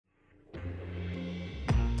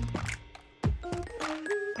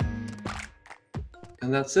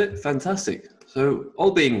And that's it. Fantastic. So all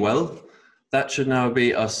being well, that should now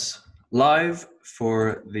be us live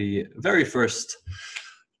for the very first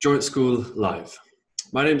Joint School Live.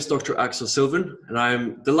 My name is Dr. Axel Sylvan, and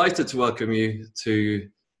I'm delighted to welcome you to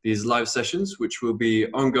these live sessions, which will be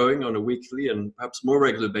ongoing on a weekly and perhaps more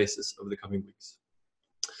regular basis over the coming weeks.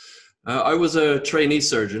 I was a trainee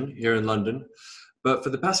surgeon here in London, but for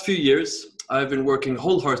the past few years, I've been working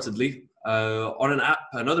wholeheartedly on an app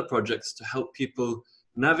and other projects to help people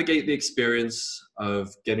navigate the experience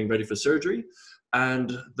of getting ready for surgery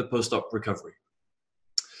and the post-op recovery.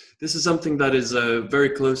 This is something that is very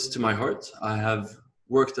close to my heart. I have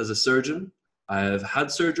worked as a surgeon, I have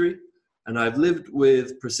had surgery, and I've lived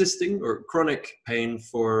with persisting or chronic pain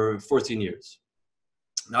for 14 years.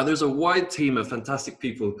 Now, there's a wide team of fantastic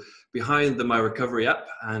people behind the My Recovery app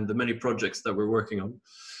and the many projects that we're working on.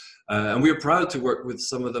 And we are proud to work with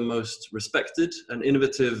some of the most respected and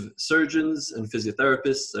innovative surgeons and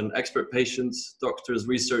physiotherapists and expert patients, doctors,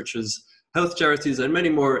 researchers, health charities, and many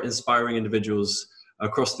more inspiring individuals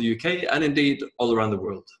across the UK and indeed all around the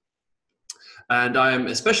world. And I am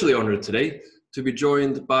especially honored today to be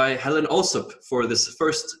joined by Helen Alsop for this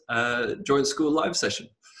first Joint School Live session.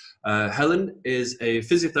 Helen is a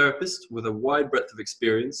physiotherapist with a wide breadth of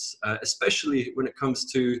experience, especially when it comes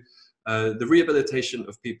to the rehabilitation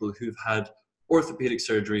of people who've had orthopedic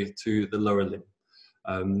surgery to the lower limb.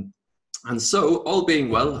 And so, all being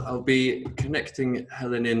well, I'll be connecting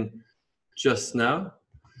Helen in just now.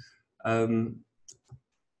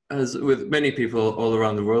 As with many people all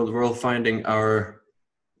around the world, we're all finding our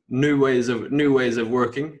new ways of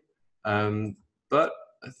working. But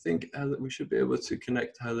I think we should be able to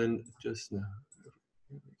connect Helen just now.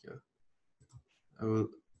 Here we go. I will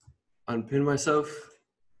unpin myself.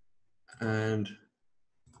 And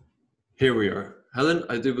here we are. Helen,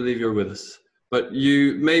 I do believe you're with us, but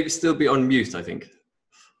you may still be on mute, I think.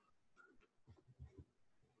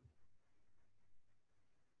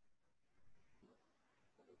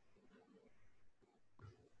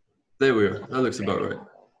 There we are. That looks about right.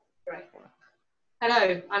 Right.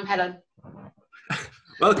 Hello, I'm Helen.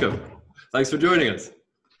 Welcome. Thanks for joining us.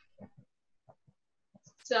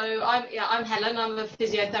 So I'm Helen. I'm a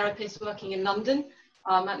physiotherapist working in London.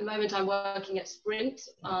 At the moment, I'm working at Sprint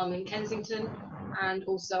in Kensington, and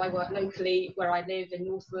also I work locally where I live in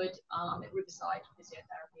Northwood at Riverside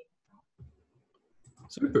Physiotherapy.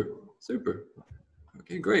 Super, super.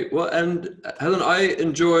 Okay, great. Well, and Helen, I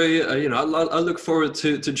enjoy. I look forward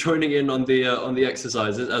to joining in on the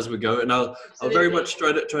exercises as we go, and I'll very much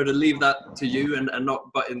try to leave that to you and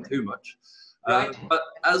not butt in too much. Right. But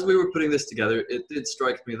as we were putting this together, it did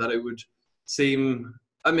strike me that it would seem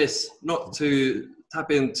amiss not to tap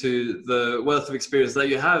into the wealth of experience that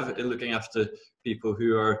you have in looking after people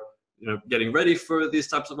who are, getting ready for these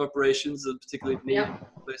types of operations, and particularly knee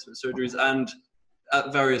replacement surgeries, and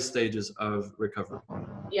at various stages of recovery.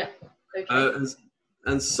 Yeah. Okay.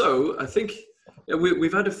 And so I think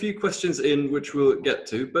we've had a few questions in which we'll get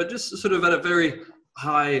to, but just sort of at a very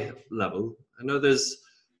high level. I know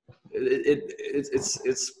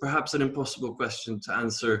it's perhaps an impossible question to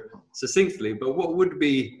answer succinctly, but what would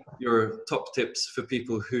be your top tips for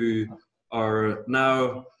people who are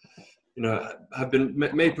now, have been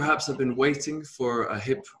waiting for a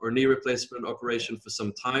hip or knee replacement operation for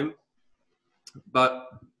some time, but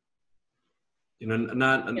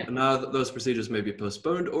now that those procedures may be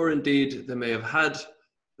postponed, or indeed they may have had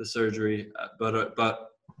the surgery, but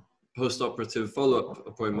post-operative follow-up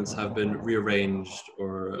appointments have been rearranged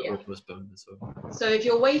or postponed and so on. So if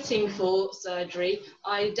you're waiting for surgery,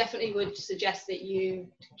 I definitely would suggest that you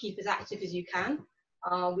keep as active as you can.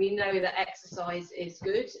 We know that exercise is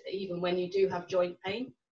good, even when you do have joint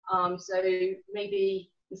pain. So maybe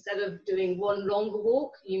instead of doing one longer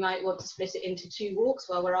walk, you might want to split it into 2 walks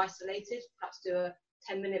while we're isolated. Perhaps do a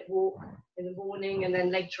 10-minute walk in the morning, and then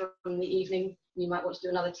later in the evening, you might want to do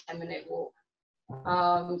another 10-minute walk.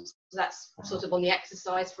 So that's sort of on the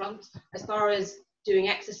exercise front. As far as doing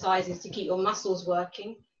exercises to keep your muscles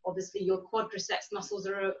working, obviously your quadriceps muscles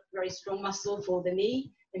are a very strong muscle for the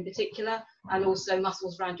knee in particular, and also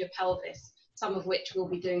muscles around your pelvis, some of which we'll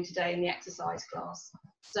be doing today in the exercise class.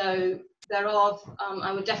 So there are,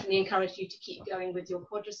 I would definitely encourage you to keep going with your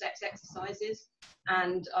quadriceps exercises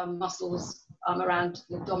and muscles around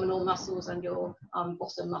the abdominal muscles and your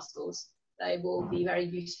bottom muscles. They will be very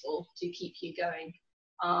useful to keep you going.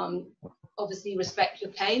 Obviously respect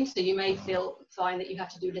your pain, so you may find that you have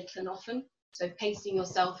to do little and often. So pacing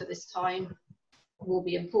yourself at this time will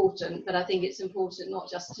be important, but I think it's important not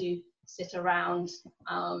just to sit around.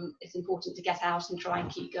 It's important to get out and try and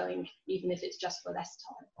keep going, even if it's just for less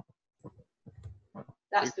time.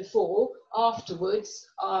 That's before afterwards,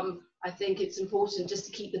 I think it's important just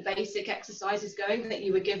to keep the basic exercises going that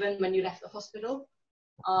you were given when you left the hospital.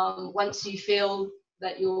 Once you feel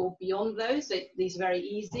that you're beyond those, that these are very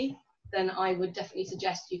easy, then I would definitely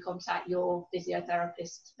suggest you contact your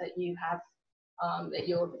physiotherapist that you have, that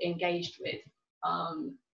you're engaged with,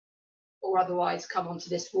 or otherwise come onto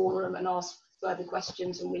this forum and ask further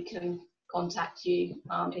questions and we can contact you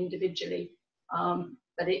individually.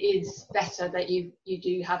 But it is better that you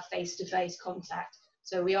do have face-to-face contact.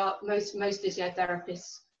 So we are, most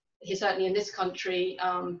physiotherapists, certainly in this country,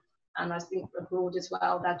 and I think abroad as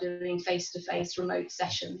well, they're doing face-to-face remote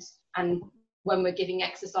sessions. And when we're giving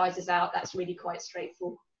exercises out, that's really quite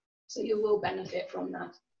straightforward. So you will benefit from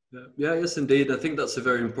that. Yeah, yes, indeed. I think that's a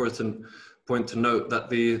very important point to note, that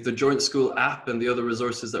the Joint School app and the other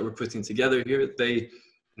resources that we're putting together here, they,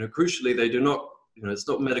 crucially, they do not, it's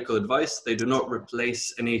not medical advice. They do not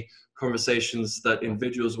replace any conversations that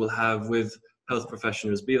individuals will have with health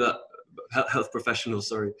professionals, be that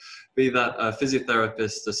a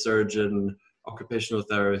physiotherapist, a surgeon, occupational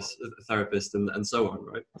therapist, and so on,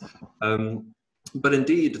 right? But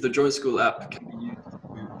indeed, the Joint School app can be used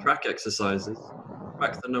to track exercises,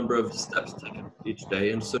 track the number of steps taken each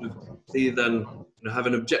day, and sort of see then, have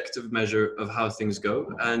an objective measure of how things go.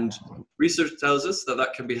 And research tells us that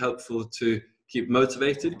that can be helpful to keep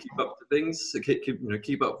motivated, keep up to things,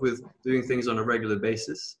 keep up with doing things on a regular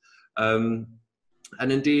basis. And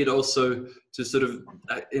indeed also to sort of,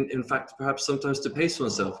 in fact, perhaps sometimes to pace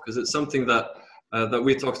oneself, because it's something that that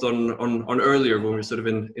we talked on earlier when we were sort of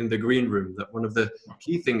in the green room, that one of the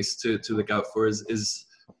key things to look out for is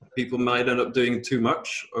people might end up doing too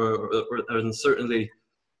much, and certainly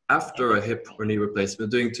after a hip or knee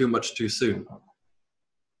replacement, doing too much too soon.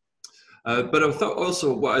 But I thought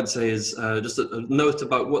also what I'd say is just a note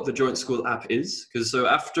about what the Joint School app is, because so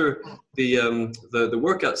after the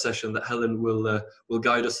workout session that Helen will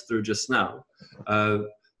guide us through just now,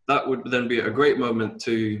 that would then be a great moment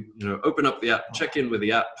to open up the app, check in with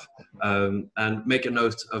the app, and make a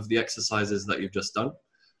note of the exercises that you've just done.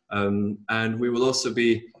 And we will also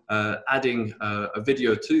be adding a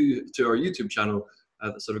video to our YouTube channel,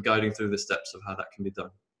 that's sort of guiding through the steps of how that can be done.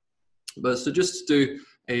 But so just to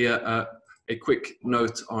do a quick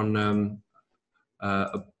note on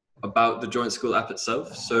about the Joint School app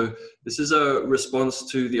itself. So this is a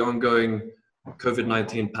response to the ongoing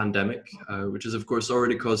COVID-19 pandemic, which has of course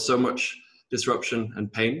already caused so much disruption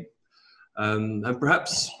and pain. And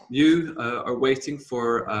perhaps you are waiting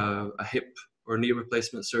for a hip or knee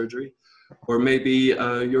replacement surgery, or maybe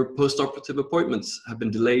your post-operative appointments have been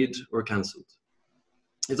delayed or cancelled.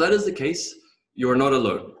 If that is the case, you are not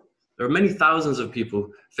alone. There are many thousands of people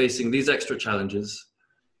facing these extra challenges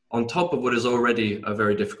on top of what is already a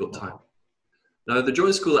very difficult time. Now, the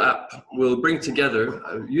Joint School app will bring together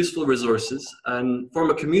useful resources and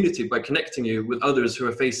form a community by connecting you with others who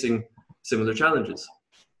are facing similar challenges.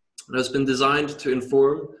 It has been designed to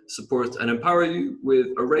inform, support, and empower you with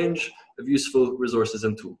a range of useful resources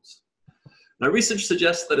and tools. Now, research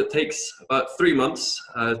suggests that it takes about 3 months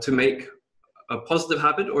to make a positive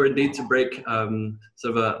habit, or indeed to break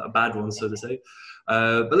sort of a bad one, so to say.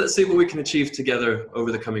 But let's see what we can achieve together over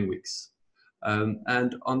the coming weeks.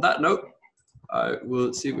 And on that note,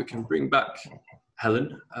 we'll see if we can bring back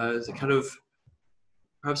Helen to kind of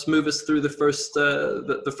perhaps move us through the first of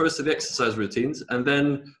the exercise routines, and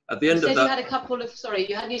then at the end of that, you had a couple of, sorry,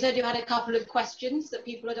 you said you had a couple of questions that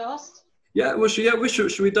people had asked. Yeah, well,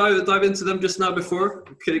 should we dive into them just now before?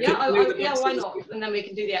 Yeah, why not? And then we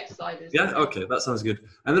can do the exercises. Yeah, okay, that sounds good.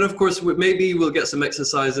 And then, of course, maybe we'll get some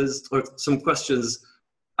exercises or some questions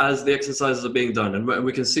as the exercises are being done, and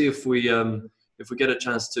we can see if we get a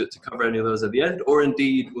chance to cover any of those at the end, or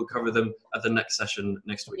indeed we'll cover them at the next session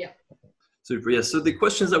next week. Yeah. Super. Yeah. So the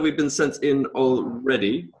questions that we've been sent in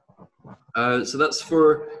already. So that's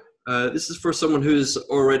for this is for someone who's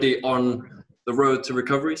already on the road to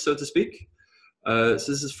recovery, so to speak. So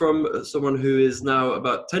this is from someone who is now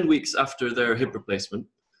about 10 weeks after their hip replacement.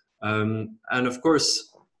 And of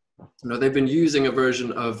course, they've been using a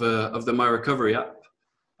version of the My Recovery app,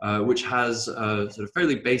 which has a sort of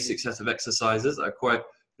fairly basic set of exercises that are quite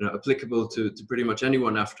applicable to pretty much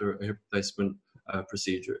anyone after a hip replacement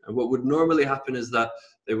procedure. And what would normally happen is that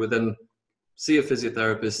they would then see a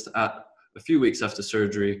physiotherapist at a few weeks after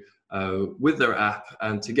surgery, with their app,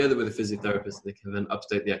 and together with a physiotherapist, they can then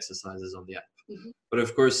update the exercises on the app. Mm-hmm. But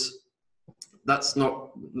of course, that's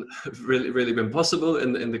not really been possible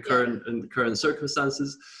in the current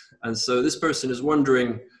circumstances. And so this person is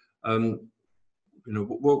wondering,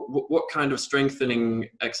 what kind of strengthening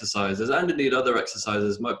exercises and indeed other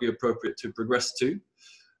exercises might be appropriate to progress to.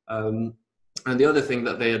 And the other thing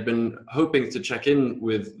that they had been hoping to check in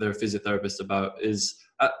with their physiotherapist about is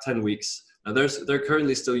at 10 weeks. Now they're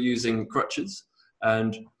currently still using crutches.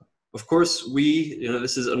 And of course,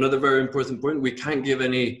 this is another very important point. We can't give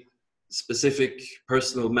any specific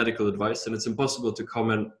personal medical advice, and it's impossible to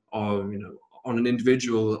comment on an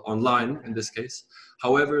individual online in this case.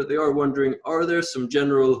 However, they are wondering, are there some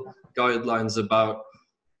general guidelines about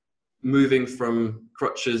moving from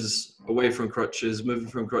crutches, away from crutches, moving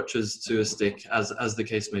from crutches to a stick, as the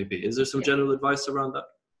case may be? Is there some general advice around that?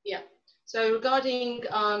 Yeah. So regarding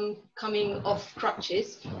coming off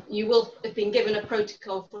crutches, you will have been given a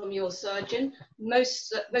protocol from your surgeon.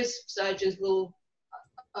 Most surgeons will,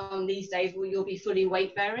 these days, you'll be fully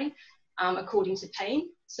weight bearing according to pain.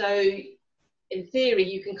 So in theory,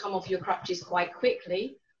 you can come off your crutches quite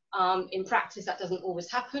quickly. In practice, that doesn't always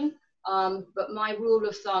happen. But my rule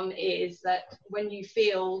of thumb is that when you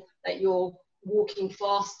feel that you're walking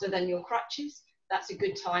faster than your crutches, that's a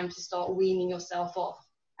good time to start weaning yourself off.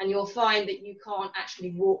 And you'll find that you can't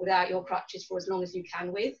actually walk without your crutches for as long as you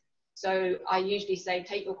can with. So I usually say,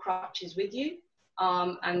 take your crutches with you.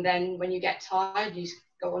 And then when you get tired, you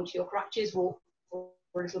go onto your crutches, walk for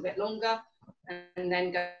a little bit longer, and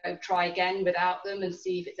then go try again without them and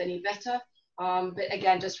see if it's any better. But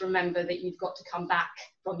again, just remember that you've got to come back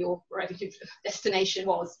from wherever your destination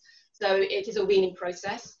was. So it is a weaning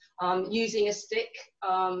process. Using a stick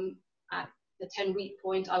at the 10-week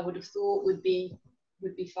point, I would have thought would be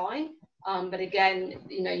fine. But again,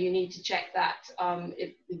 you need to check that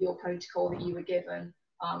with your protocol that you were given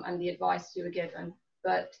and the advice you were given.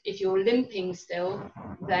 But if you're limping still,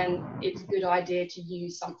 then it's a good idea to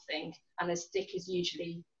use something. And a stick is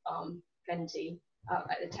usually plenty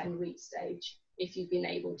at the 10-week stage if you've been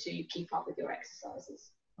able to keep up with your exercises.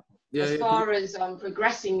 As far as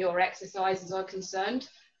progressing your exercises are concerned,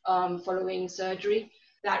 following surgery,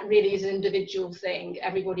 that really is an individual thing.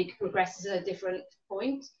 Everybody progresses at a different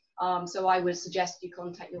point. So I would suggest you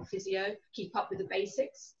contact your physio, keep up with the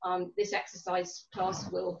basics. This exercise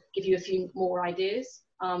class will give you a few more ideas,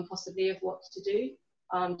 possibly of what to do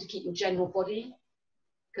to keep your general body,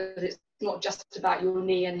 because it's not just about your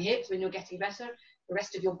knee and hips when you're getting better. The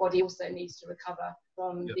rest of your body also needs to recover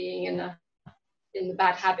from being in the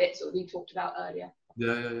bad habits that we talked about earlier.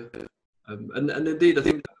 And indeed, I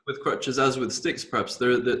think with crutches, as with sticks, perhaps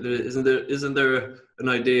isn't there an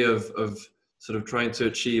idea of sort of trying to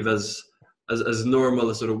achieve as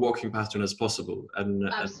normal a sort of walking pattern as possible?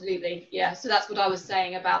 Absolutely, yeah. So that's what I was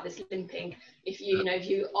saying about this limping. If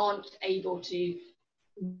you aren't able to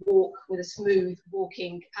walk with a smooth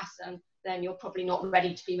walking pattern, then you're probably not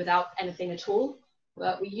ready to be without anything at all.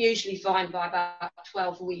 But we usually find by about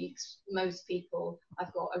 12 weeks, most people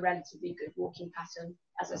have got a relatively good walking pattern.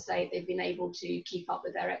 As I say, they've been able to keep up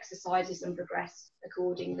with their exercises and progress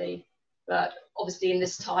accordingly. But obviously in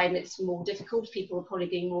this time, it's more difficult. People are probably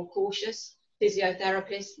being more cautious.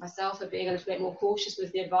 Physiotherapists, myself, are being a little bit more cautious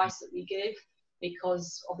with the advice that we give,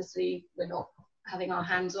 because obviously we're not having our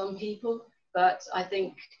hands on people. But I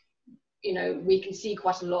think, we can see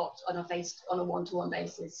quite a lot on a one-to-one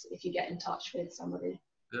basis if you get in touch with somebody.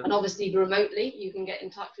 Yeah. And obviously remotely, you can get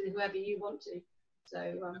in touch with whoever you want to.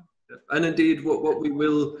 So. And indeed, what we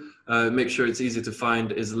will make sure it's easy to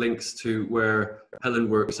find is links to where Helen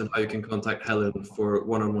works and how you can contact Helen for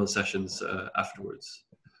one-on-one sessions afterwards.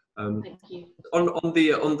 Thank you. On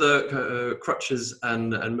the crutches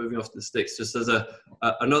and moving off the sticks, just as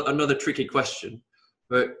another tricky question,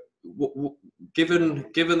 but given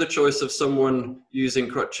the choice of someone using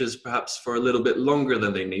crutches perhaps for a little bit longer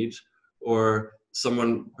than they need, or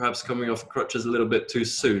someone perhaps coming off crutches a little bit too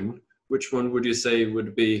soon, which one would you say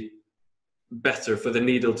would be better for the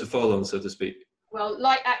needle to fall on, so to speak? Well,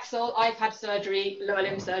 like Axel, I've had surgery, lower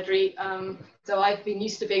limb surgery, so I've been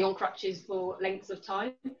used to being on crutches for lengths of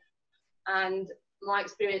time. And my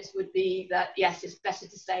experience would be that, yes, it's better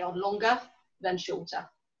to stay on longer than shorter.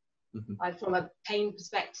 Mm-hmm. From a pain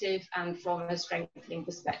perspective and from a strengthening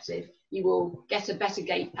perspective, you will get a better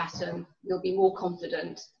gait pattern. You'll be more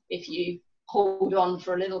confident if you hold on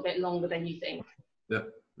for a little bit longer than you think. Yeah.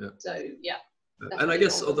 So, yeah. And I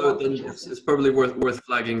guess, although then it's probably worth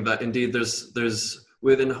flagging that indeed there's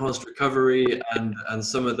with enhanced recovery and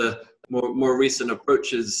some of the more recent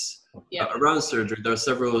approaches around surgery, there are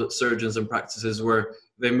several surgeons and practices where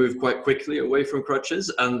they move quite quickly away from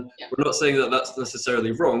crutches, and we're not saying that that's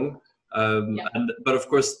necessarily wrong, but of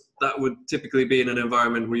course that would typically be in an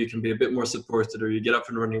environment where you can be a bit more supported, or you get up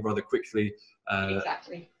and running rather quickly.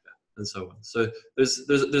 Exactly. And so on. So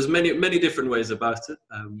there's many different ways about it.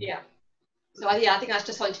 So I think that's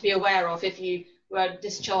just something to be aware of. If you were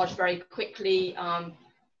discharged very quickly,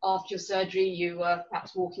 after your surgery you were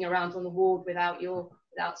perhaps walking around on the ward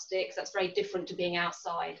without sticks. That's very different to being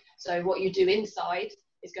outside. So what you do inside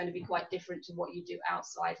is going to be quite different to what you do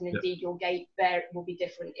outside, and indeed your gait there will be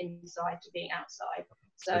different inside to being outside.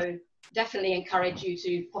 So definitely encourage you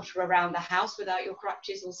to potter around the house without your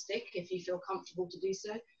crutches or stick if you feel comfortable to do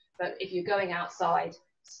so. But if you're going outside,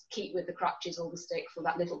 keep with the crutches or the stick for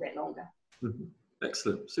that little bit longer. Mm-hmm.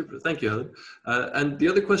 Excellent, super, thank you, Helen. And the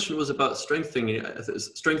other question was about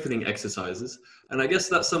strengthening exercises, and I guess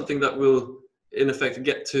that's something that we'll in effect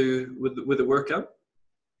get to with the workout.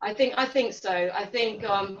 I think so. I think,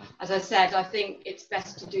 as I said, I think it's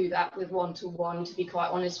best to do that with one-to-one, to be quite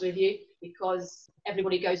honest with you, because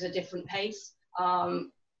everybody goes at a different pace,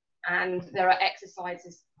 and there are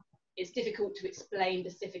exercises. It's difficult to explain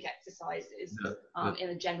specific exercises in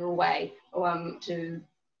a general way to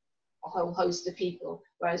a whole host of people.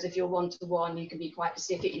 Whereas if you're one-to-one, you can be quite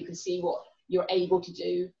specific. You can see what you're able to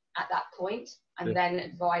do at that point, and then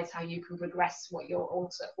advise how you can progress what you're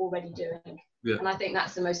also already doing. Yeah. And I think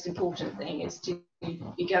that's the most important thing, is to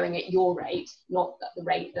be going at your rate, not at the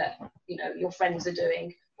rate that your friends are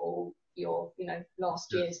doing, or your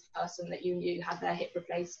last year's person that you knew had their hip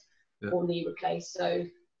replaced or knee replaced. So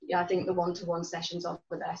yeah, I think the one-to-one sessions are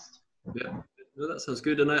the best. Yeah. No, that sounds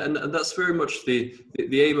good, and that's very much the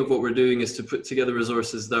aim of what we're doing, is to put together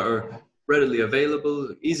resources that are readily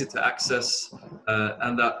available, easy to access,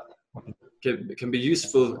 and that can be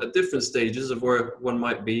useful at different stages of where one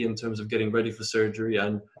might be in terms of getting ready for surgery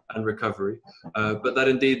and recovery. But that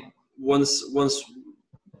indeed, once one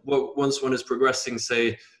is progressing,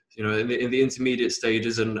 say, in the intermediate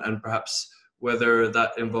stages, and perhaps whether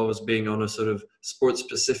that involves being on a sort of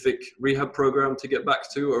sport-specific rehab program to get back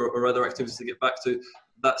to, or other activities to get back to,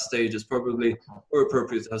 that stage is probably more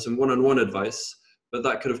appropriate to have some one-on-one advice. But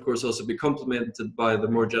that could, of course, also be complemented by the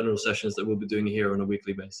more general sessions that we'll be doing here on a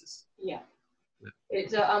weekly basis. Yeah.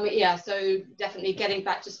 It's so definitely getting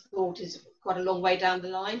back to sport is quite a long way down the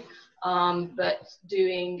line. But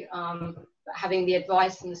having the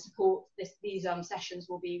advice and the support, these sessions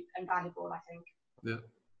will be invaluable, I think. Yeah.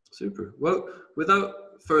 Super. Well,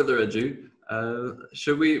 without further ado,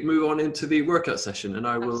 shall we move on into the workout session? And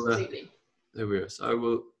I will. Absolutely. There we are. So I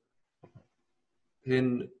will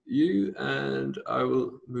pin you, and I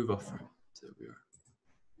will move off. There we are.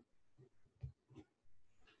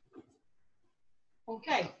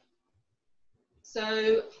 Okay.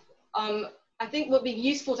 So I think what would be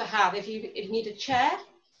useful to have, if you need a chair,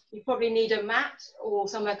 you probably need a mat or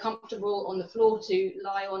somewhere comfortable on the floor to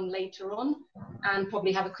lie on later on, and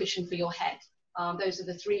probably have a cushion for your head. Those are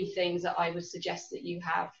the three things that I would suggest that you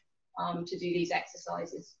have to do these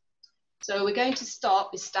exercises. So we're going to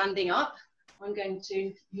start with standing up. I'm going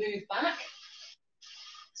to move back.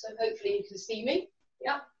 So hopefully you can see me.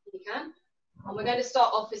 Yeah, you can. And we're going to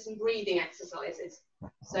start off with some breathing exercises.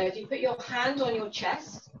 So if you put your hand on your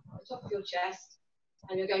chest, the top of your chest,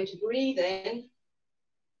 and you're going to breathe in.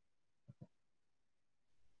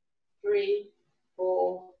 3,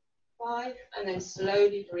 4, 5, and then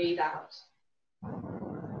slowly breathe out. And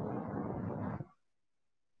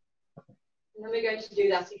then we're going to do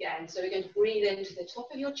that again. So we're going to breathe into the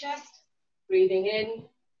top of your chest, breathing in,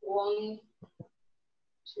 1,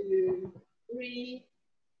 2, 3,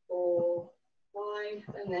 4, 5,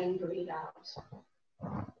 and then breathe out.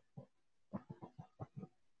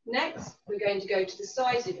 Next, we're going to go to the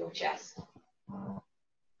sides of your chest,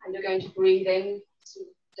 and you're going to breathe in,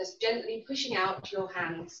 just gently pushing out your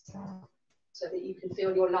hands so that you can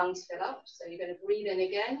feel your lungs fill up. So you're going to breathe in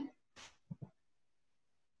again.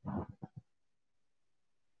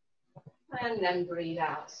 And then breathe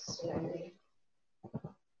out slowly.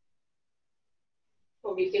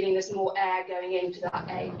 Probably feeling there's more air going into that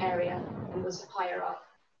area and was higher up.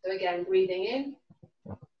 So again, breathing in.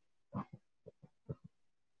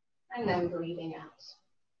 And then breathing out.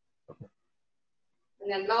 And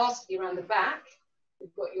then lastly, around the back,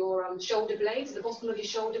 you've got your shoulder blades. The bottom of your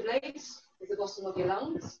shoulder blades is the bottom of your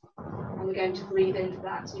lungs. And we're going to breathe into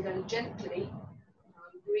that. So you're going to gently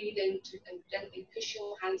breathe into and gently push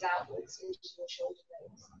your hands outwards into your shoulder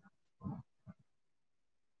blades.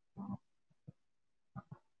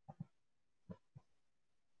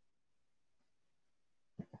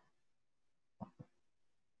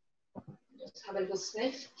 Just have a little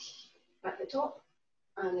sniff at the top,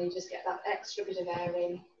 and then just get that extra bit of air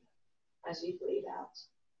in as you breathe out.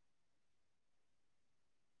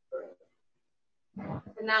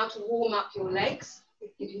 And now to warm up your legs,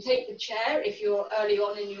 you can take the chair if you're early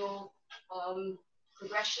on in your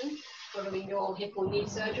progression following your hip or knee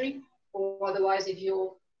surgery, or otherwise if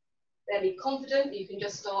you're fairly confident, you can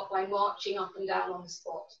just start by marching up and down on the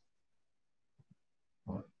spot.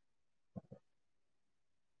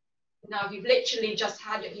 Now, if you've literally just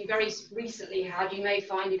had, if you very recently had, you may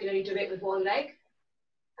find you can only do it with one leg,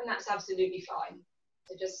 and that's absolutely fine.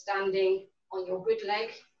 So just standing on your good leg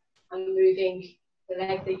and moving the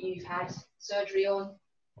leg that you've had surgery on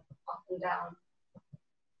up and down.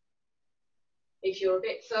 If you're a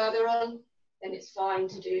bit further on, then it's fine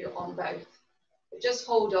to do it on both. But just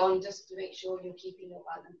hold on just to make sure you're keeping your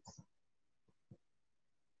balance.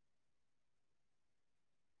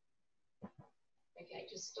 Okay,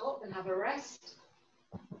 just stop and have a rest.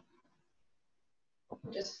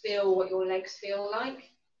 Just feel what your legs feel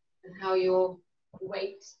like and how your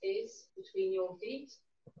weight is between your feet.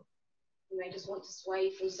 You may just want to sway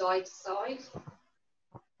from side to side.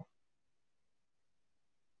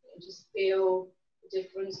 And just feel the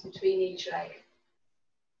difference between each leg.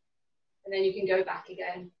 And then you can go back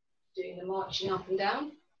again, doing the marching up and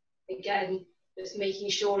down. Again, just making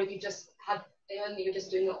sure if you just had only you're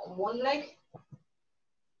just doing it on one leg,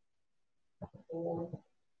 or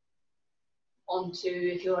onto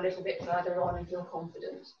if you're a little bit further on and feel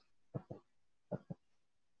confident.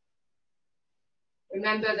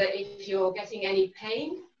 Remember that if you're getting any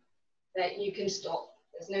pain, that you can stop.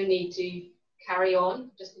 There's no need to carry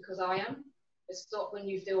on just because I am. Just stop when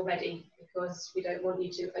you feel ready, because we don't want you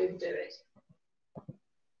to overdo it.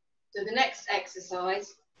 So the next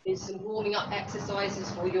exercise is some warming up exercises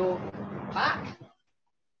for your back.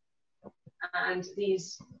 And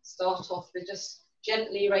these start off with just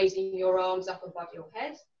gently raising your arms up above your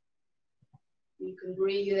head. You can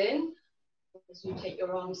breathe in as you take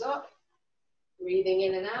your arms up, breathing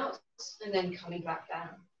in and out, and then coming back down.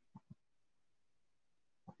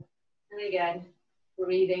 And again,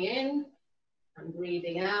 breathing in and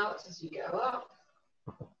breathing out as you go up,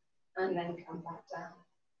 and then come back down.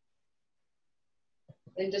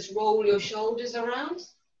 Then just roll your shoulders around.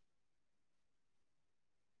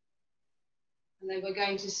 And then we're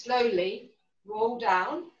going to slowly roll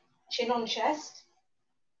down, chin on chest,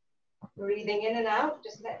 breathing in and out.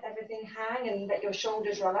 Just let everything hang and let your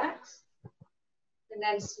shoulders relax. And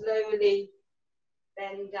then slowly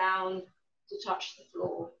bend down to touch the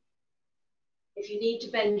floor. If you need to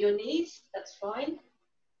bend your knees, that's fine.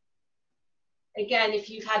 Again, if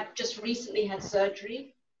you've just recently had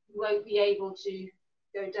surgery, you won't be able to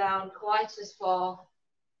go down quite as far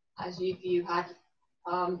as you had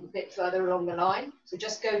a bit further along the line. So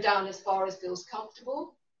just go down as far as feels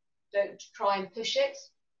comfortable. Don't try and push it.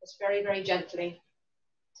 Just very, very gently.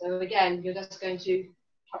 So again, you're just going to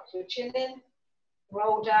tuck your chin in,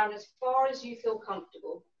 roll down as far as you feel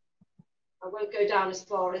comfortable. I won't go down as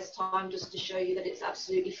far this time, just to show you that it's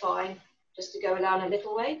absolutely fine, just to go down a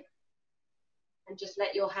little way. And just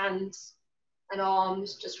let your hands and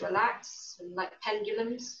arms just relax, and like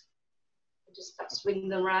pendulums. And just swing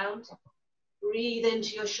them around. Breathe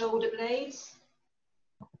into your shoulder blades.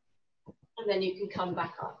 And then you can come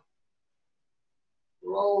back up.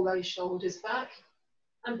 Roll those shoulders back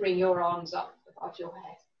and bring your arms up above your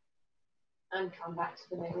head. And come back to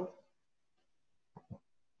the middle.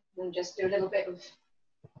 And just do a little bit of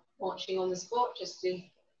marching on the spot, just to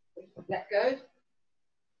let go.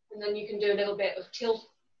 And then you can do a little bit of tilt,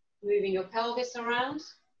 moving your pelvis around.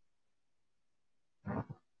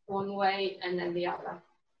 One way and then the other.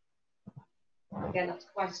 Again, that's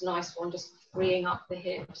quite a nice one, just freeing up the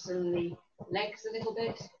hips and the legs a little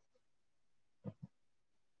bit.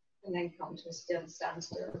 And then come to a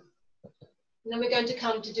standstill. And then we're going to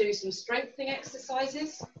come to do some strengthening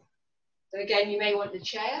exercises. So again, you may want the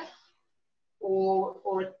chair, or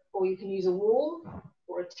you can use a wall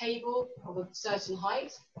or a table of a certain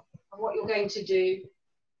height. And what you're going to do,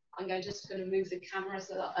 I'm just going to move the camera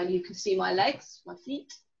so that you can see my legs, my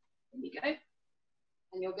feet. There you go.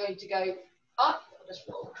 And you're going to go up. I'll just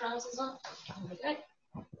roll the trousers up. There we go.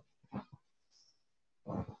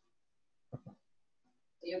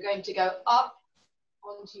 So you're going to go up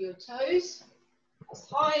onto your toes as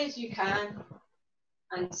high as you can,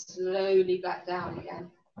 and slowly back down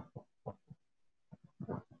again.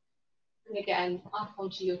 And again, up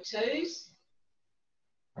onto your toes,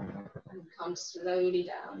 and come slowly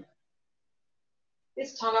down.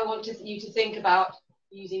 This time I want you to think about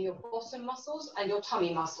using your bottom muscles and your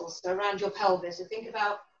tummy muscles, so around your pelvis. So think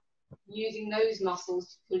about using those muscles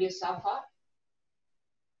to pull yourself up,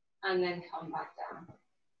 and then come back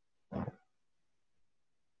down.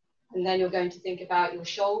 And then you're going to think about your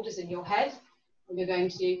shoulders and your head. And you're going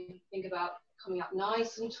to think about coming up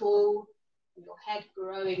nice and tall, and your head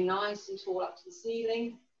growing nice and tall up to the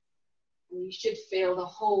ceiling. And you should feel the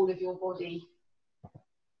whole of your body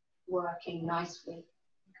working nicely.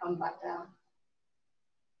 Come back down.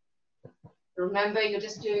 Remember, you're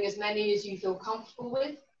just doing as many as you feel comfortable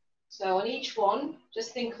with. So on each one,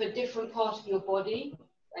 just think of a different part of your body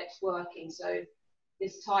that's working. So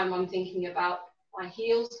this time I'm thinking about my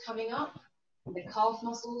heels coming up, the calf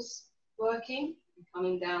muscles working, and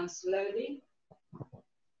coming down slowly.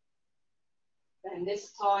 Then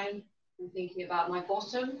this time I'm thinking about my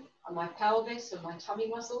bottom and my pelvis and my tummy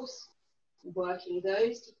muscles, working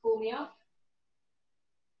those to pull me up,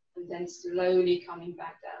 and then slowly coming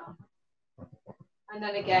back down. And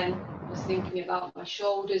then again, just thinking about my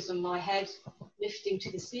shoulders and my head lifting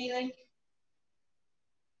to the ceiling,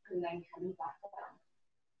 and then coming back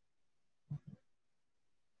down.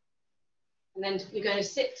 And then you're going to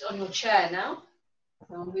sit on your chair now.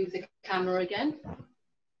 So I'll move the camera again. There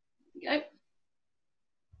we go.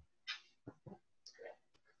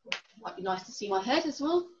 Might be nice to see my head as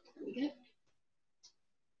well. There we go.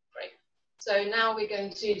 Great. So now we're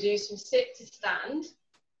going to do some sit to stand.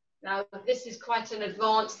 Now, this is quite an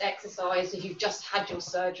advanced exercise if you've just had your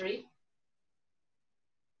surgery.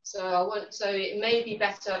 So it may be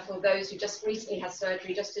better for those who just recently had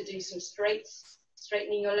surgery just to do some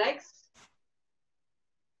straightening your legs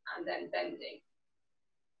and then bending.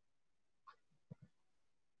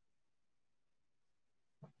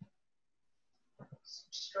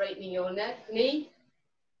 Straightening your knee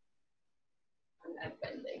and then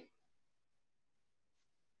bending.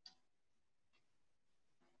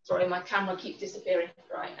 Sorry, my camera keeps disappearing.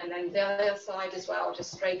 Right, and then the other side as well,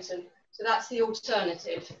 just straighten. So that's the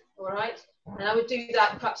alternative, all right? And I would do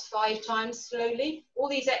that perhaps 5 times slowly. All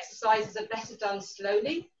these exercises are better done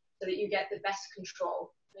slowly so that you get the best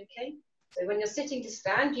control, okay? So when you're sitting to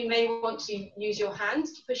stand, you may want to use your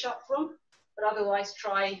hands to push up from, but otherwise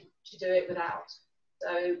try to do it without.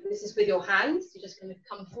 So this is with your hands. You're just going to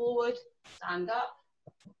come forward, stand up,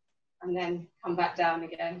 and then come back down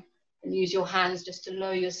again. And use your hands just to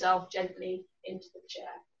lower yourself gently into the chair.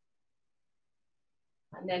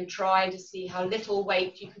 And then try to see how little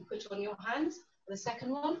weight you can put on your hands. For the second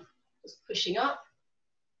one, just pushing up,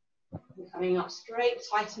 and coming up straight,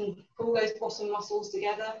 tighten, pull those bottom muscles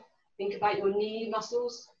together. Think about your knee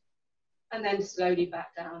muscles, and then slowly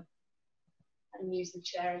back down. And use the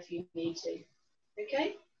chair if you need to.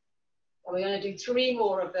 Okay? And we're going to do 3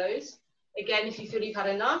 more of those. Again, if you feel you've had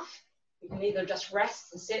enough, you can either just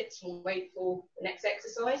rest and sit and wait for the next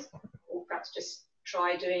exercise, or perhaps just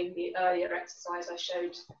try doing the earlier exercise I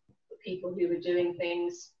showed the people who were doing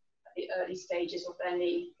things at the early stages of their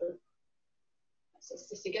knee. So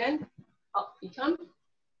sit again, up you come,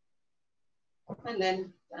 and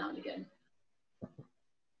then down again.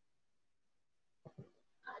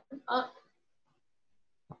 And up,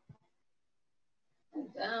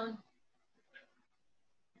 and down,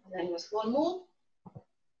 and then just 1 more.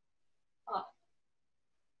 Up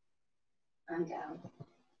and down.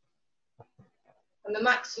 And the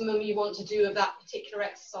maximum you want to do of that particular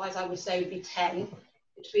exercise, I would say, would be 10,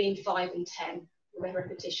 between 5 and 10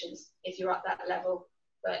 repetitions, if you're at that level.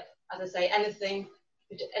 But as I say, anything,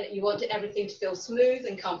 you want everything to feel smooth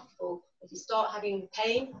and comfortable. If you start having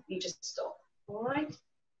pain, you just stop, all right?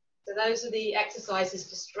 So those are the exercises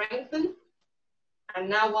to strengthen. And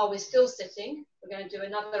now while we're still sitting, we're going to do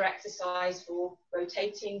another exercise for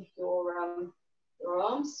rotating your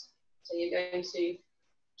arms. So you're going to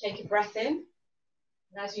take a breath in.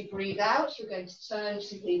 And as you breathe out, you're going to turn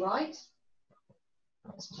to the right.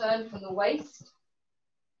 Just turn from the waist,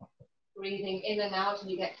 breathing in and out until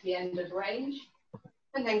you get to the end of range,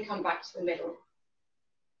 and then come back to the middle.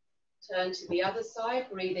 Turn to the other side,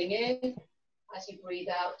 breathing in. As you breathe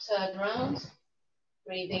out, turn around,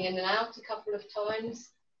 breathing in and out a couple of times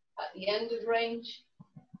at the end of range,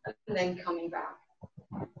 and then coming back.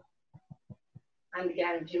 And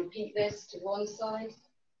again, if you repeat this to one side,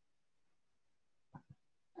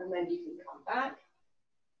 and then you can come back,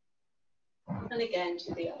 and again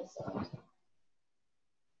to the other side.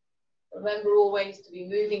 Remember always to be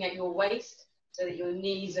moving at your waist so that your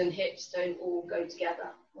knees and hips don't all go together,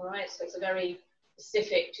 all right? So it's a very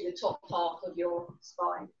specific to the top part of your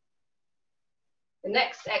spine. The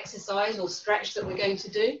next exercise or stretch that we're going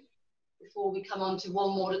to do before we come on to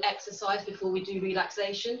one more exercise before we do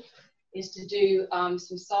relaxation is to do some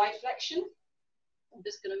side flexion. I'm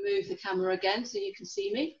just going to move the camera again so you can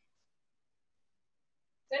see me.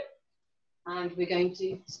 And we're going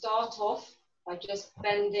to start off by just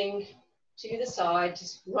bending to the side,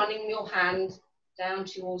 just running your hand down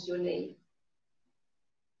towards your knee.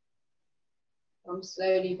 Come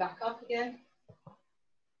slowly back up again,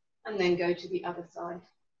 and then go to the other side.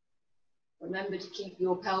 Remember to keep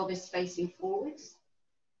your pelvis facing forwards,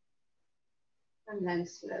 and then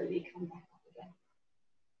slowly come back up again.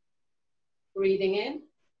 Breathing in,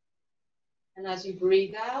 and as you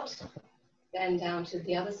breathe out, Then down to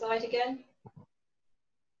the other side again.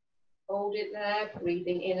 Hold it there,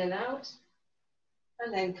 breathing in and out,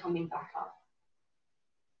 and then coming back up.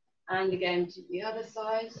 And again to the other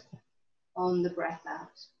side on the breath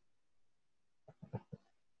out.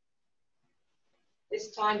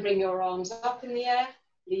 This time, bring your arms up in the air,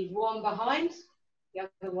 leave one behind, the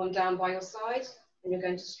other one down by your side, and you're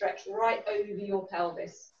going to stretch right over your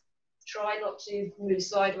pelvis. Try not to move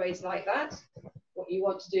sideways like that. What you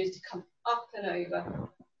want to do is to come up and over.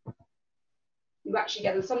 You actually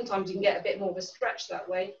get, sometimes you can get a bit more of a stretch that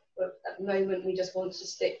way, but at the moment we just want to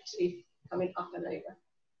stick to coming up and over.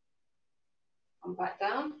 Come back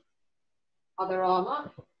down, other arm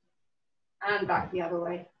up, and back the other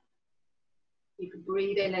way. You can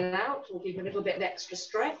breathe in and out, or give a little bit of extra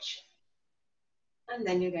stretch, and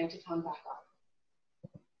then you're going to come back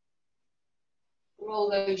up. Roll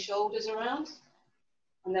those shoulders around,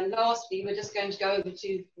 and then lastly, we're just going to go over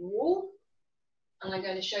to the wall, and I'm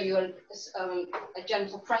going to show you a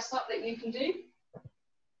gentle press up that you can do.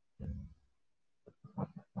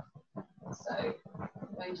 So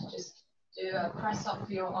I'm going to just do a press up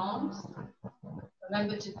for your arms.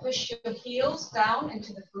 Remember to push your heels down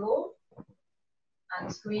into the floor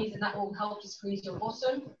and squeeze, and that will help to squeeze your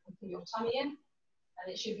bottom and put your tummy in. And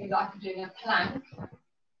it should be like doing a plank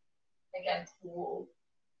against the wall.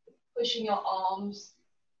 Pushing your arms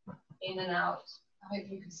in and out. I hope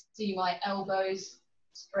you can see my elbows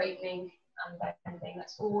straightening and bending.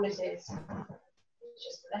 That's all it is.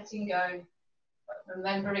 Just letting go, but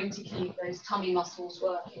remembering to keep those tummy muscles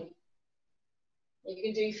working. If you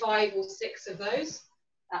can do 5 or 6 of those,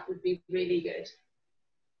 that would be really good.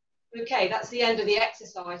 Okay, that's the end of the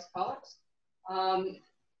exercise part.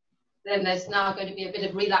 Then there's now going to be a bit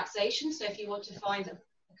of relaxation. So if you want to find a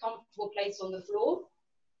comfortable place on the floor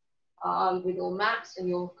with your mat and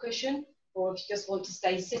your cushion, or if you just want to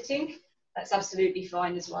stay sitting, that's absolutely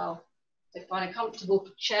fine as well. So find a comfortable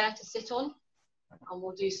chair to sit on, and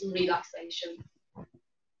we'll do some relaxation.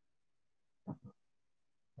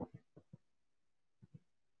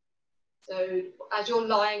 So as you're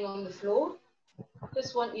lying on the floor,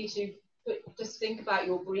 just want you to just think about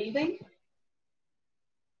your breathing.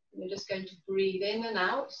 You're just going to breathe in and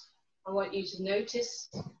out. I want you to notice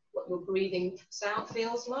what your breathing sound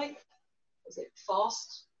feels like. Is it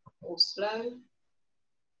fast or slow?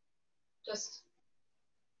 Just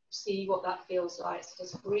see what that feels like. So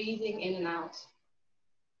just breathing in and out.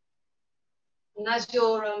 And as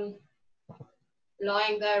you're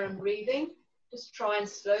lying there and breathing, just try and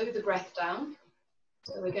slow the breath down.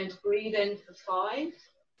 So we're going to breathe in for 5,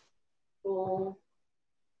 4,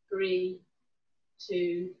 3,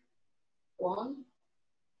 2, 1.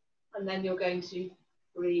 And then you're going to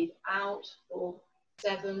breathe out for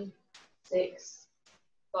 7, 6,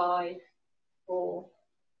 5, 4,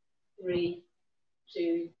 3,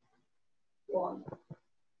 2, 1.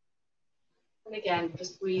 And again,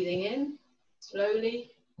 just breathing in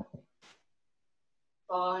slowly.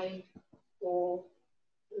 5, 4,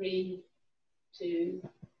 3, 2,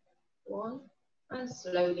 1. And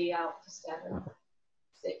slowly out for 7,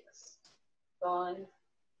 6, 5,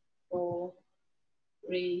 4,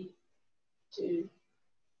 3, 2,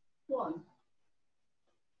 1.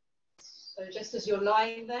 So just as you're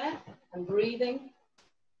lying there and breathing,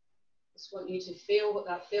 just want you to feel what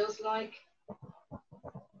that feels like.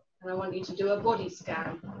 And I want you to do a body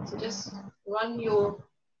scan. So just run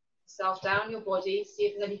yourself down your body, see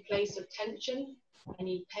if there's any place of tension,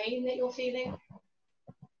 any pain that you're feeling.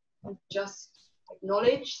 And just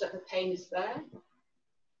acknowledge that the pain is there.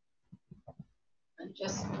 And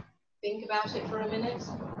just think about it for a minute.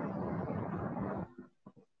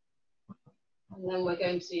 And then we're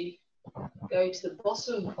going to go to the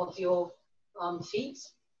bottom of your feet.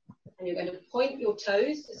 And you're going to point your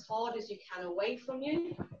toes as hard as you can away from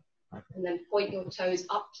you. And then point your toes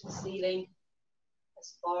up to the ceiling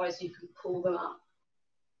as far as you can pull them up.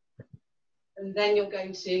 And then you're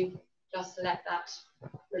going to just let that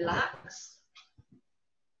relax.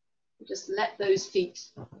 Just let those feet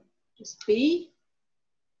just be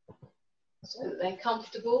so that they're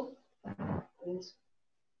comfortable. And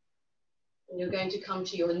you're going to come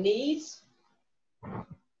to your knees.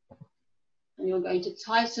 And you're going to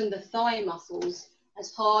tighten the thigh muscles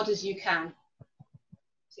as hard as you can.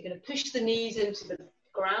 So you're going to push the knees into the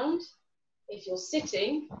ground. If you're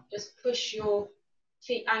sitting, just push your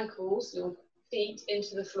ankles, your feet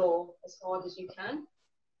into the floor as hard as you can,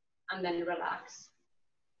 and then relax.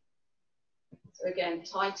 So again,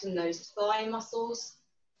 tighten those thigh muscles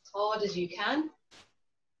as hard as you can,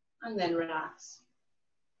 and then relax.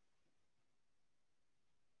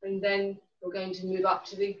 And then we're going to move up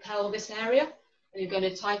to the pelvis area. And you're going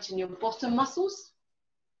to tighten your bottom muscles.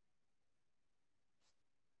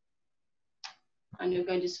 And you're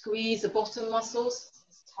going to squeeze the bottom muscles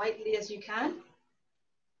as tightly as you can.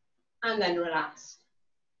 And then relax.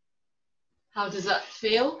 How does that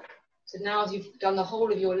feel? So now as you've done the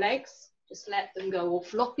whole of your legs, just let them go all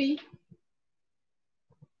floppy.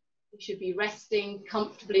 You should be resting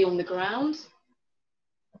comfortably on the ground.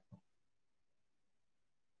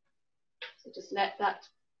 So just let that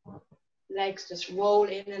legs just roll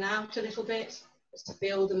in and out a little bit, just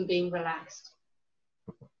feel them being relaxed.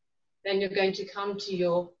 Then you're going to come to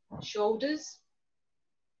your shoulders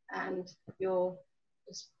and you'll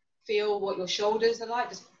just feel what your shoulders are like.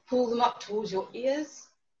 Just pull them up towards your ears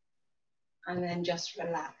and then just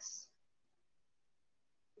relax.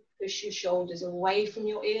 Push your shoulders away from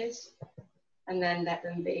your ears and then let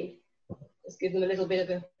them be. Just give them a little bit of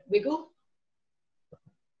a wiggle.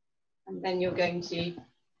 And then you're going to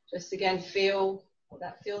just again feel what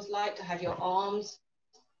that feels like to have your arms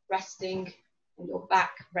resting and your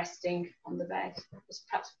back resting on the bed. Just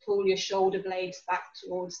perhaps pull your shoulder blades back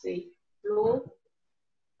towards the floor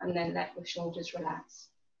and then let your shoulders relax.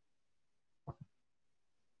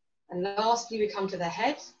 And lastly, we come to the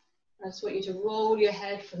head. I just want you to roll your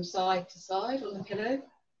head from side to side on the pillow.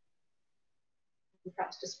 And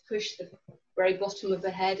perhaps just push the very bottom of the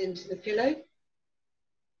head into the pillow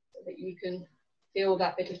so that you can feel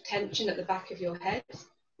that bit of tension at the back of your head.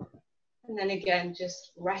 And then again,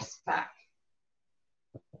 just rest back.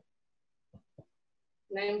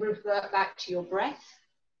 And then revert back to your breath,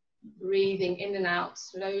 breathing in and out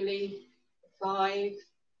slowly, 5,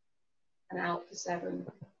 and out for 7.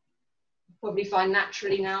 Probably find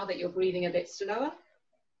naturally now that you're breathing a bit slower,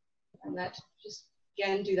 and that just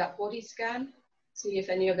again do that body scan, see if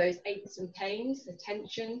any of those aches and pains, the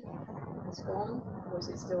tension has gone, or is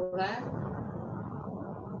it still there?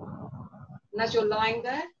 And as you're lying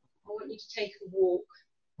there, I want you to take a walk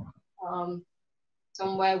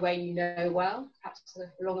somewhere where you know well, perhaps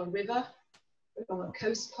along a river, along a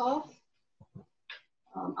coast path,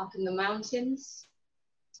 up in the mountains,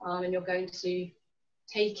 and you're going to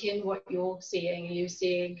take in what you're seeing. Are you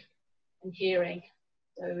seeing and hearing?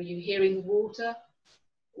 So are you hearing the water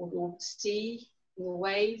or the sea, the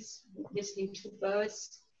waves, listening to the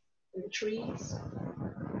birds and the trees?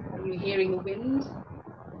 Are you hearing the wind?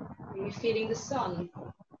 Are you feeling the sun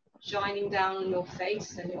shining down on your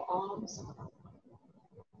face and your arms?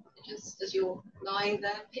 Just as you're lying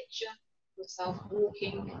there, picture yourself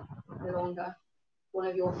walking along one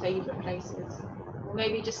of your favourite places, or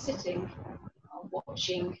maybe just sitting,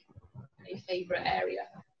 watching a favourite area.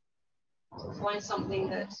 So find something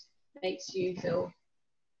that makes you feel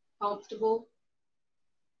comfortable,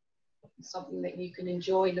 something that you can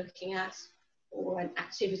enjoy looking at, or an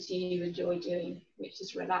activity you enjoy doing, which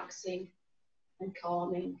is relaxing and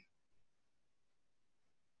calming.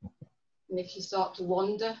 And if you start to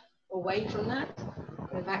wander away from that,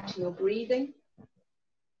 go back to your breathing,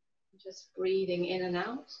 just breathing in and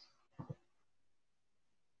out.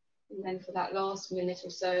 And then for that last minute or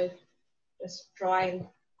so, just try and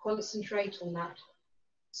concentrate on that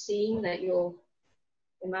scene that you're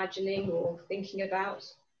imagining or thinking about.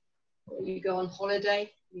 Or you go on holiday,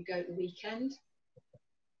 you go the weekend.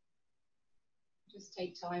 Just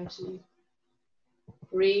take time to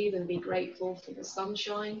breathe and be grateful for the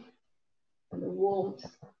sunshine and the warmth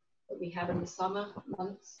that we have in the summer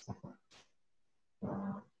months.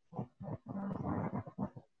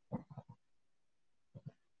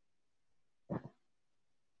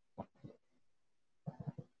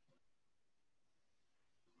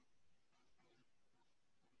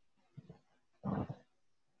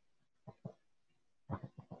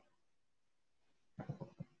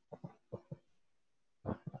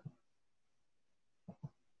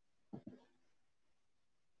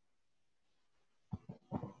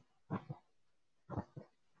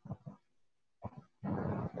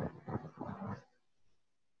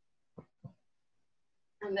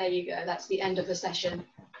 And there you go, that's the end of the session.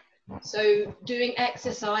 So doing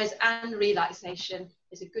exercise and relaxation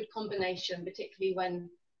is a good combination, particularly when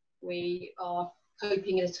we are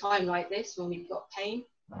coping in a time like this, when we've got pain.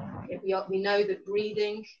 We know that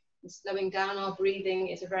breathing and slowing down our breathing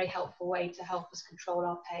is a very helpful way to help us control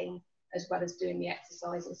our pain, as well as doing the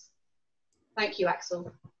exercises. Thank you, Axel.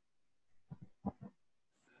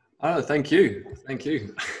 Oh, thank you.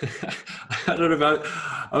 I don't know about.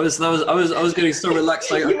 I was getting so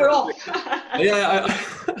relaxed. Like, you were off. Yeah,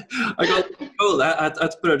 I got cold. I had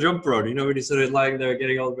to put a jumper on. You know, when you're sort of lying there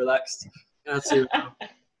getting all relaxed. I had to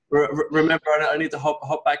remember. I need to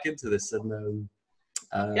hop back into this, and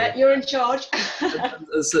Yeah, you're in charge.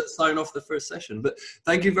 and sign off the first session. But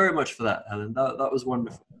thank you very much for that, Helen. That was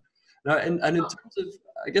wonderful. Now, and in terms of,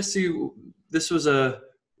 I guess this was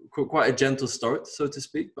quite a gentle start, so to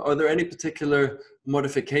speak. But are there any particular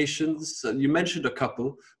modifications? You mentioned a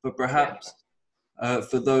couple, but perhaps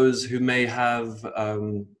for those who may have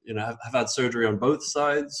had surgery on both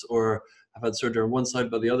sides, or have had surgery on one side,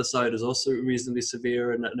 but the other side is also reasonably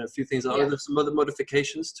severe, and a few things. Are there some other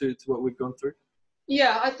modifications to what we've gone through?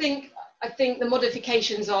 Yeah, I think the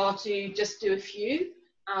modifications are to just do a few,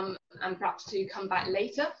 and perhaps to come back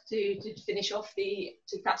later to finish off to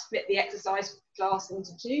perhaps split the exercise class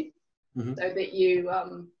into two, so that you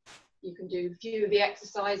can do a few of the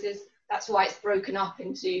exercises. That's why it's broken up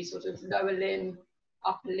into sort of lower limb,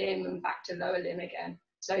 upper limb, and back to lower limb again.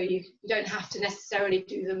 So you don't have to necessarily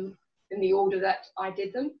do them in the order that I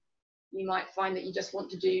did them. You might find that you just want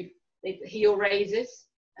to do the heel raises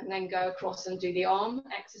and then go across and do the arm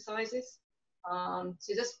exercises.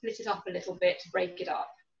 So just split it up a little bit to break it up.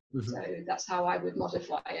 So that's how I would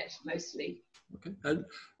modify it mostly. Okay,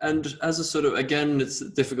 and as a sort of, again, it's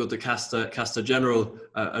difficult to cast a general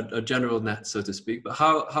net, so to speak. But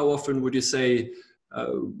how often would you say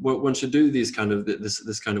one should do these kind of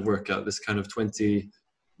this kind of workout, this kind of 20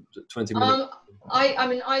 minutes?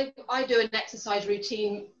 I do an exercise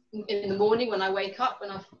routine in the morning when I wake up, when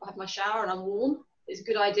I have my shower and I'm warm. It's a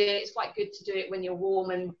good idea. It's quite good to do it when you're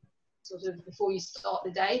warm and sort of before you start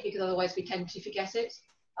the day, because otherwise we tend to forget it.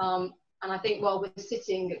 And I think while we're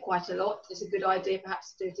sitting quite a lot, it's a good idea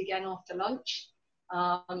perhaps to do it again after lunch,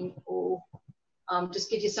 or just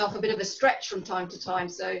give yourself a bit of a stretch from time to time.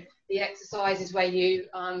 So the exercise is where you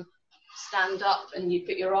stand up and you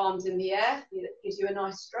put your arms in the air. It gives you a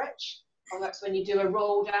nice stretch. And that's when you do a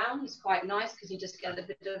roll down. It's quite nice because you just get a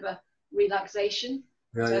bit of a relaxation.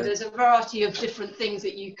 So there's a variety of different things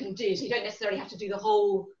that you can do. So you don't necessarily have to do the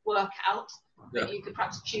whole workout, but you could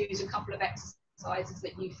perhaps choose a couple of exercises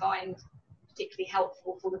that you find particularly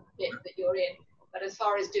helpful for the bit that you're in. But as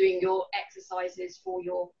far as doing your exercises for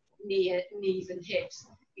your knees and hips,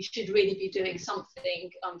 you should really be doing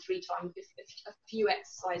something 3 times, a few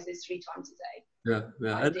exercises 3 times a day.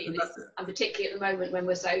 Ideally. And particularly at the moment when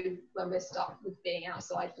we're stuck with being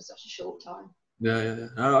outside for such a short time.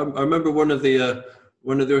 I remember one of the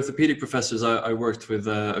orthopedic professors I worked with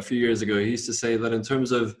a few years ago. He used to say that in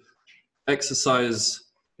terms of exercise,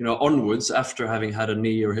 onwards after having had a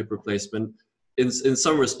knee or hip replacement, in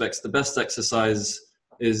some respects, the best exercise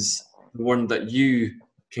is the one that you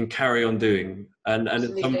can carry on doing, and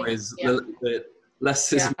in some ways,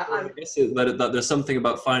 less is more. I guess that there's something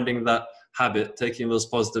about finding that habit, taking those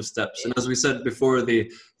positive steps, and as we said before the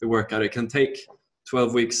workout, it can take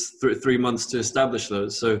 12 weeks, 3 months to establish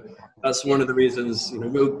those. So that's one of the reasons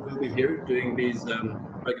we'll be here doing these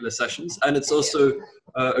regular sessions, and it's also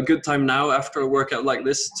a good time now after a workout like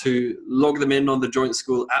this to log them in on the Joint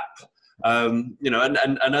School app. And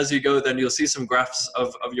as you go, then you'll see some graphs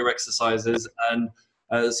of your exercises, and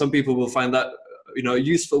some people will find that a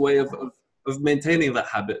useful way of maintaining that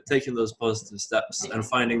habit, taking those positive steps, and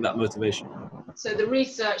finding that motivation. So the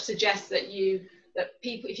research suggests that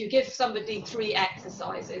people, if you give somebody 3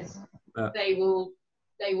 exercises, they will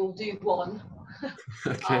do 1.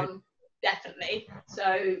 Okay. Definitely.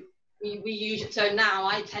 So we usually, so now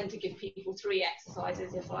I tend to give people 3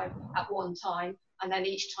 exercises if I'm at one time, and then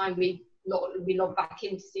each time we log back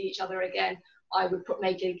in to see each other again, I would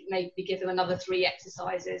maybe give them another 3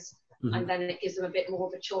 exercises, and then it gives them a bit more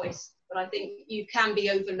of a choice. But I think you can be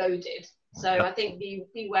overloaded, so I think be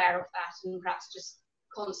aware of that, and perhaps just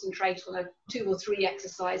concentrate on 2 or 3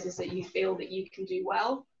 exercises that you feel that you can do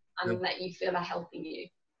well and that you feel are helping you.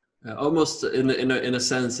 Almost in a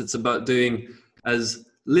sense, it's about doing as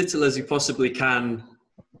little as you possibly can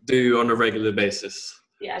do on a regular basis.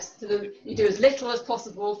 Yes, you do as little as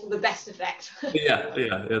possible for the best effect.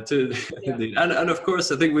 Indeed. And of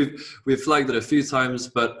course, I think we've flagged it a few times,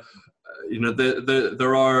 but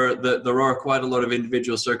there are quite a lot of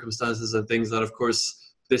individual circumstances and things that, of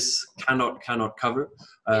course, this cannot cover.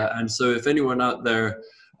 And so, if anyone out there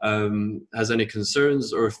has any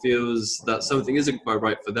concerns or feels that something isn't quite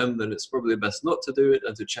right for them, then it's probably best not to do it,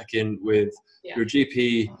 and to check in with your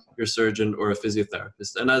GP, your surgeon, or a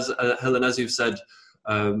physiotherapist. And as Helen, as you've said,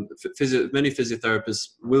 many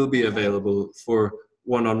physiotherapists will be available for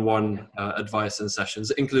one-on-one advice and sessions,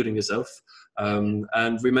 including yourself.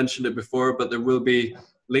 And we mentioned it before, but there will be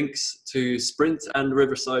links to Sprint and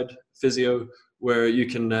Riverside Physio where you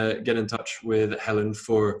can get in touch with Helen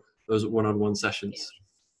for those one-on-one sessions.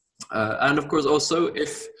 And of course, also,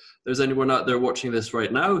 if there's anyone out there watching this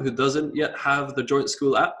right now who doesn't yet have the Joint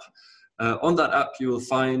School app, on that app you will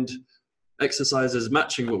find exercises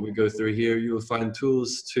matching what we go through here. You will find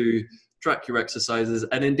tools to track your exercises,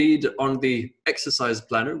 and indeed on the exercise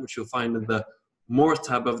planner, which you'll find in the More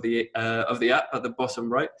tab of the app at the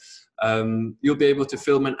bottom right, you'll be able to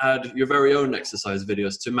film and add your very own exercise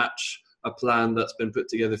videos to match a plan that's been put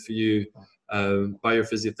together for you by your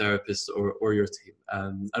physiotherapist or your team.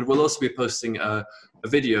 And we'll also be posting a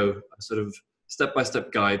video, a sort of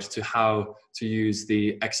step-by-step guide to how to use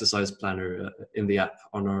the exercise planner in the app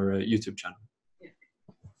on our YouTube channel.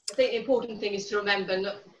 I think the important thing is to remember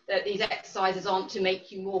that these exercises aren't to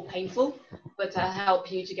make you more painful, but to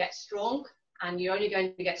help you to get strong. And you're only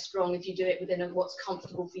going to get strong if you do it within what's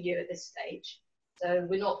comfortable for you at this stage. So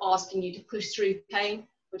we're not asking you to push through pain.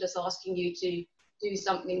 We're just asking you to do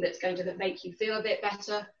something that's going to make you feel a bit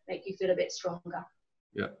better, make you feel a bit stronger.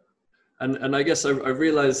 Yeah. And I guess I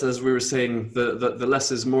realized, as we were saying, the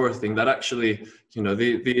less is more thing, that actually, you know,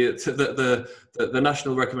 the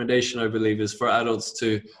national recommendation, I believe, is for adults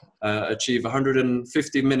to achieve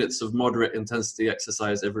 150 minutes of moderate intensity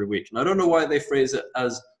exercise every week. And I don't know why they phrase it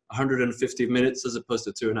as 150 minutes as opposed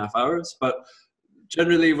to 2.5 hours, but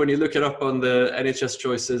generally when you look it up on the NHS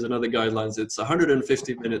choices and other guidelines, it's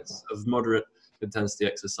 150 minutes of moderate intensity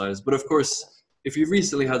exercise. But of course, if you've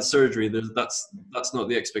recently had surgery, that's not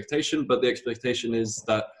the expectation, but the expectation is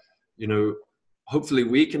that, you know, hopefully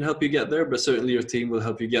we can help you get there, but certainly your team will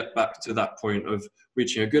help you get back to that point of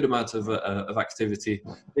reaching a good amount of activity,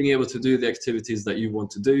 being able to do the activities that you want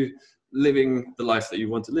to do, living the life that you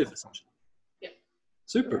want to live, essentially.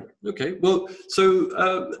 Super. Okay. Well,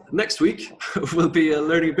 so next week we'll be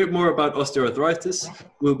learning a bit more about osteoarthritis.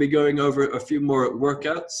 We'll be going over a few more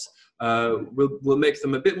workouts. We'll make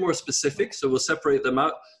them a bit more specific. So we'll separate them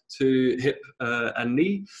out to hip and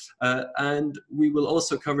knee. And we will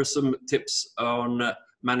also cover some tips on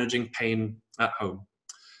managing pain at home.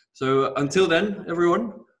 So until then,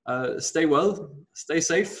 everyone, stay well, stay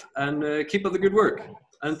safe, and keep up the good work.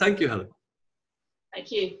 And thank you, Helen.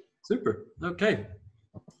 Thank you. Super. Okay.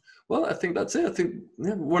 Well, I think that's it. I think,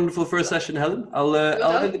 yeah, wonderful first session, Helen. I'll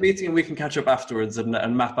end the meeting and we can catch up afterwards and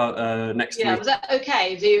map out next week. Yeah, was that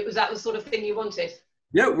okay? Was that the sort of thing you wanted?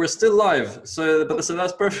 Yeah, we're still live. So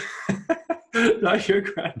that's perfect. No, you're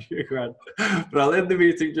grand. But I'll end the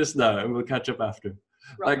meeting just now and we'll catch up after.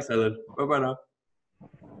 Right. Thanks, Helen. Bye-bye now.